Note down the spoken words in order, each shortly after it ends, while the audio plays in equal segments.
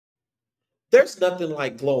There's nothing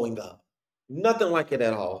like glowing up. Nothing like it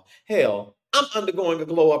at all. Hell, I'm undergoing a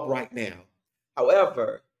glow up right now.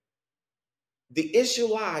 However, the issue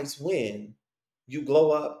lies when you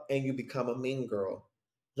glow up and you become a mean girl.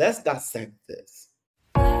 Let's dissect this.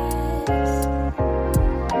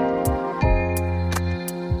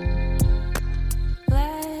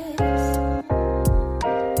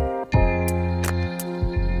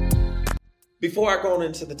 Before I go on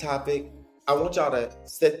into the topic, I want y'all to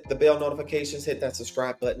set the bell notifications, hit that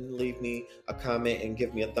subscribe button, leave me a comment, and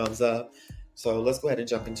give me a thumbs up. So let's go ahead and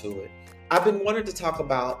jump into it. I've been wanting to talk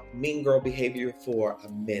about mean girl behavior for a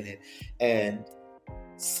minute. And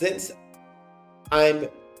since I'm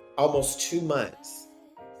almost 2 months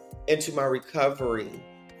into my recovery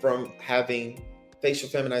from having facial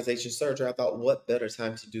feminization surgery, I thought, what better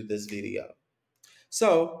time to do this video?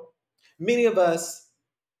 So many of us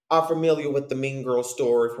are familiar with the Mean Girl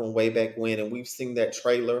story from way back when, and we've seen that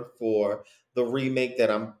trailer for the remake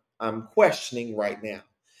that I'm questioning right now.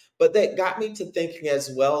 But that got me to thinking,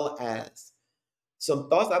 as well as some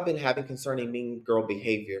thoughts I've been having concerning mean girl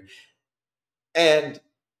behavior. And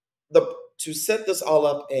to set this all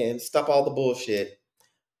up and stop all the bullshit,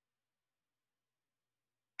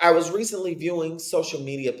 I was recently viewing social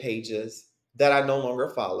media pages that I no longer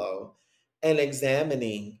follow and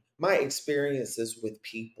examining my experiences with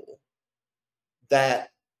people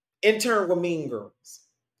that in turn were mean girls.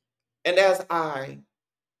 And as I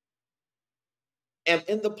am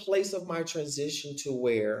in the place of my transition to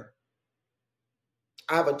where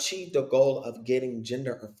I've achieved a goal of getting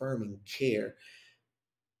gender affirming care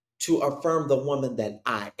to affirm the woman that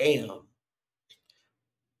I am,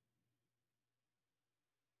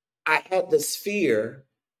 I had this fear,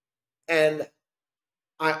 and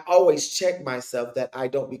I always check myself that I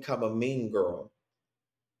don't become a mean girl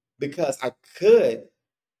because I could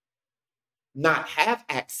not have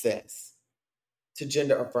access to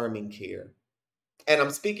gender affirming care. And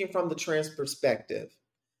I'm speaking from the trans perspective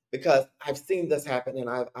because I've seen this happen, and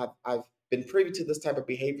I've been privy to this type of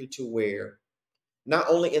behavior to where not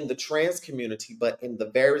only in the trans community, but in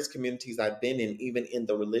the various communities I've been in, even in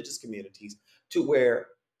the religious communities, to where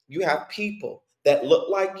you have people that look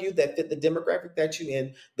like you, that fit the demographic that you're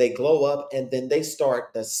in, they glow up and then they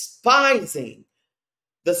start despising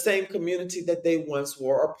the same community that they once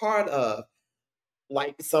were a part of.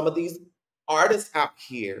 Like some of these artists out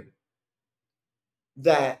here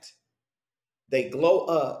that they glow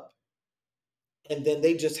up and then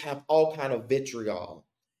they just have all kind of vitriol.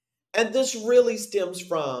 And this really stems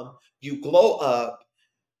from you glow up,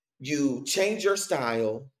 you change your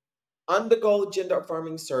style, undergo gender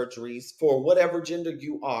affirming surgeries for whatever gender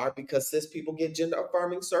you are, because cis people get gender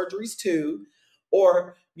affirming surgeries too.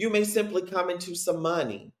 Or you may simply come into some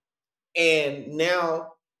money. And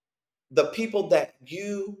now the people that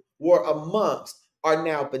you were amongst are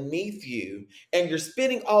now beneath you, and you're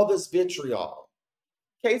spitting all this vitriol.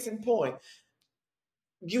 Case in point,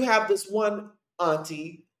 you have this one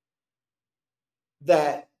auntie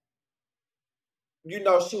that, she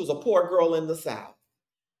was a poor girl in the South.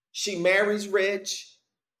 She marries rich,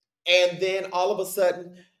 and then all of a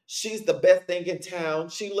sudden, she's the best thing in town.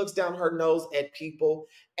 She looks down her nose at people,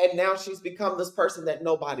 and now she's become this person that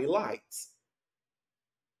nobody likes.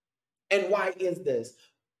 And why is this?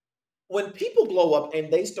 When people blow up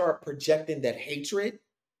and they start projecting that hatred,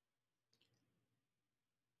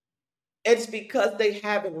 it's because they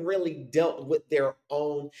haven't really dealt with their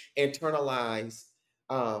own internalized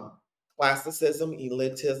um, classicism,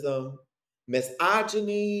 elitism,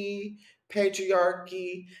 misogyny,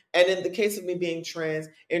 patriarchy, and in the case of me being trans,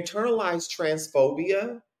 internalized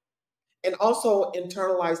transphobia, and also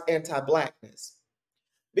internalized anti-blackness.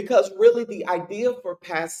 Because really, the idea for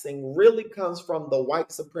passing really comes from the white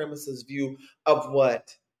supremacist view of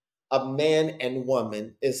what a man and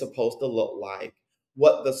woman is supposed to look like,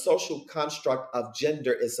 what the social construct of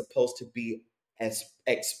gender is supposed to be as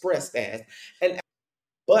expressed as. And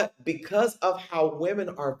but because of how women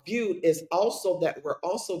are viewed, is also that we're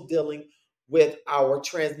also dealing with our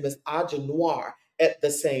trans misogynoir at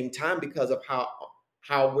the same time because of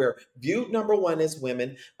how we're viewed, number one, as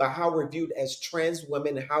women, but how we're viewed as trans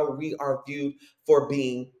women, and how we are viewed for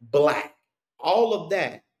being black. All of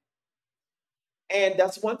that. And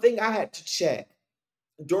that's one thing I had to check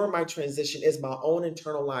during my transition is my own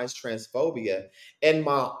internalized transphobia and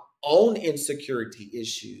my own insecurity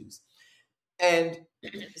issues. And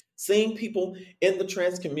seeing people in the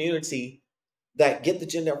trans community that get the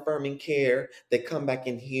gender affirming care, that come back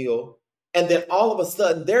and heal, and then all of a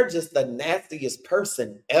sudden they're just the nastiest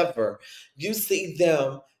person ever. You see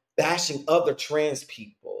them bashing other trans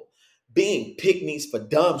people, being pick-me's for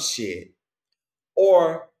dumb shit,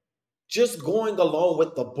 or just going along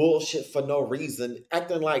with the bullshit for no reason,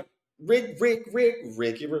 acting like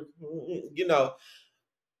Ricky, you know,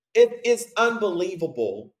 it is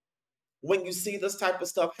unbelievable when you see this type of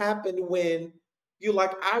stuff happen when you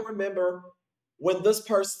like, I remember when this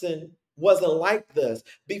person wasn't like this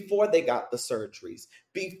before they got the surgeries,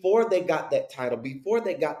 before they got that title, before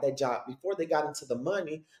they got that job, before they got into the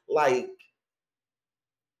money. Like,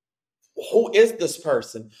 who is this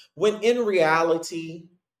person? When in reality,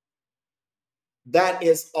 that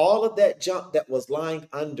is all of that junk that was lying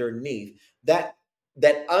underneath that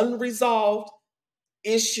unresolved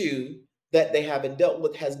issue that they haven't dealt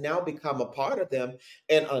with has now become a part of them.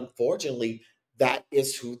 And unfortunately, that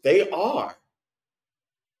is who they are.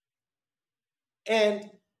 And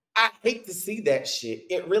I hate to see that shit.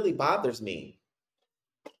 It really bothers me.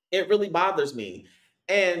 It really bothers me.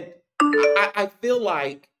 And I feel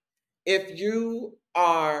like if you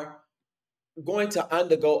are going to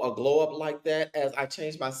undergo a glow up like that, as I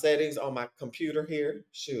change my settings on my computer here,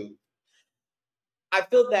 shoot, I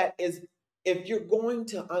feel that is, if you're going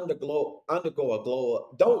to undergo a glow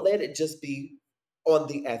up, don't let it just be on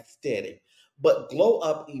the aesthetic, but glow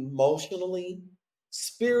up emotionally,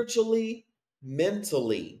 spiritually,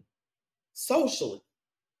 mentally, socially.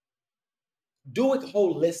 Do it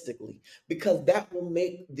holistically, because that will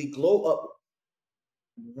make the glow up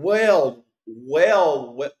well,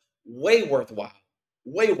 way worthwhile.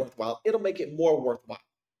 Way worthwhile. It'll make it more worthwhile.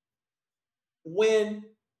 When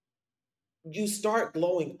you start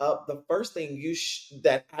glowing up, the first thing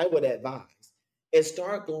that I would advise is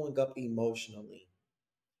start glowing up emotionally.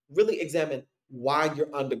 Really examine why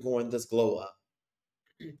you're undergoing this glow up.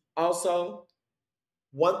 Also,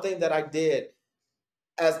 one thing that I did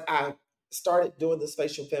as I started doing this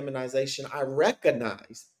facial feminization, I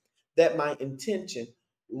recognized that my intention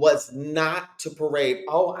was not to parade,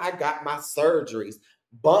 oh, I got my surgeries,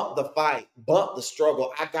 bump the fight, bump the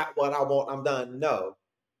struggle, I got what I want, I'm done. No.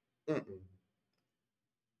 Mm-mm.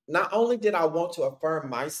 Not only did I want to affirm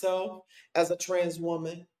myself as a trans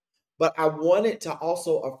woman, but I wanted to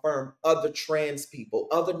also affirm other trans people,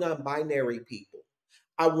 other non binary people.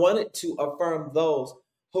 I wanted to affirm those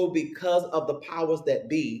who, because of the powers that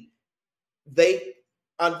be, they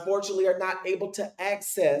unfortunately are not able to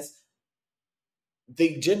access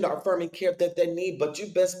the gender affirming care that they need. But you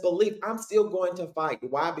best believe I'm still going to fight.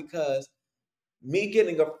 Why? Because me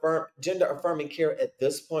getting gender affirming care at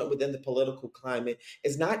this point within the political climate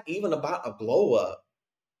is not even about a glow up.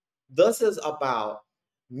 This is about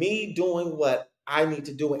me doing what I need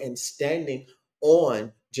to do and standing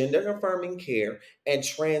on gender affirming care and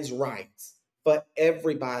trans rights for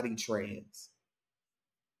everybody trans.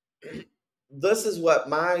 This is what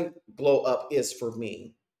my glow up is for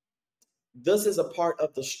me. This is a part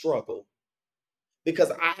of the struggle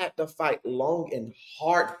because I had to fight long and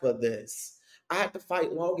hard for this. I had to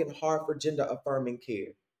fight long and hard for gender affirming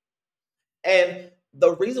care. And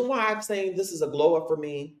the reason why I'm saying this is a glow up for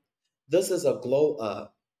me, this is a glow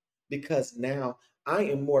up because now I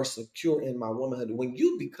am more secure in my womanhood. When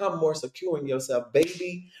you become more secure in yourself,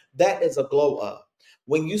 baby, that is a glow up.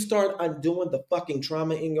 When you start undoing the fucking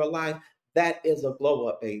trauma in your life, that is a glow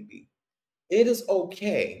up, baby. It is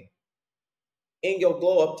okay in your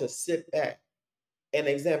glow up to sit back and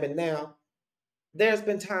examine. Now, there's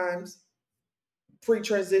been times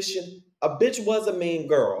pre-transition, a bitch was a mean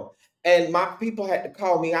girl. And my people had to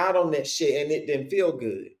call me out on that shit and it didn't feel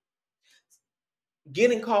good.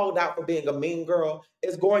 Getting called out for being a mean girl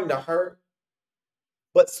is going to hurt,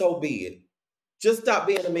 but so be it. Just stop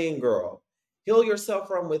being a mean girl. Heal yourself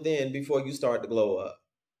from within before you start to glow up.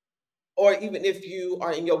 Or even if you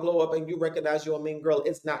are in your glow up and you recognize you're a mean girl,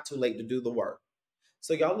 it's not too late to do the work.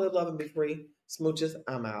 So y'all live, love, and be free. Smooches,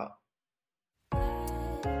 I'm out.